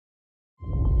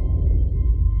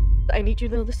I need you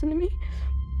to listen to me.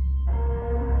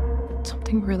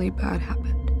 Something really bad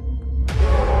happened.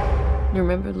 You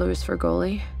remember Louis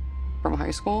Fergoli from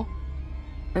high school?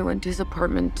 I went to his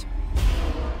apartment.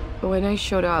 But when I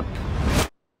showed up...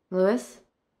 Louis?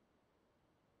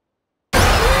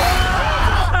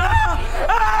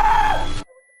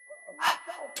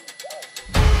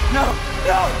 No!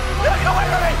 Get away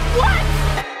from me! What?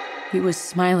 He was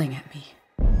smiling at me.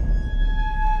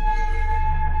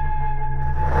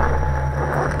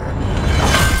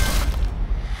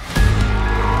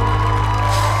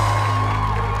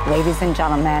 Ladies and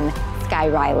gentlemen, Sky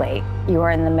Riley, you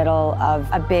are in the middle of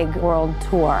a big world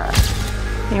tour.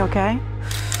 You okay?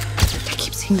 I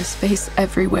keep seeing this face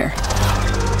everywhere.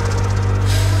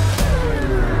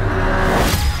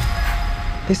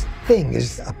 This thing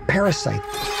is a parasite.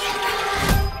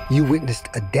 You witnessed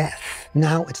a death.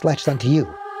 Now it's latched onto you.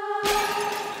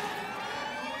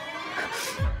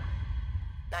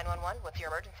 911, what's your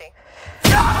emergency?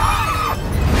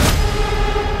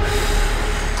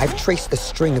 I've traced a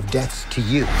string of deaths to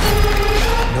you.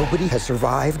 Nobody has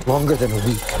survived longer than a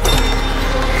week.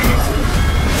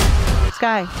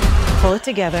 Sky, pull it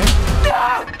together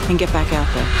and get back out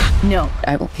there. No,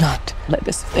 I will not let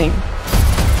this thing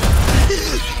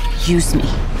use me.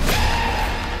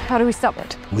 How do we stop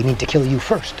it? We need to kill you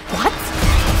first. What?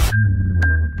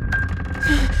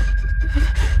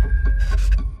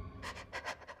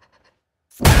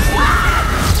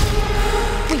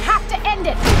 We have to end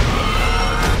it!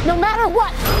 No matter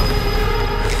what,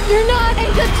 you're not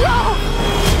in control.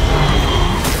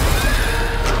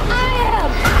 I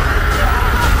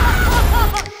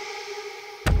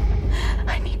am.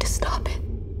 I need to stop it,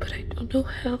 but I don't know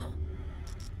how.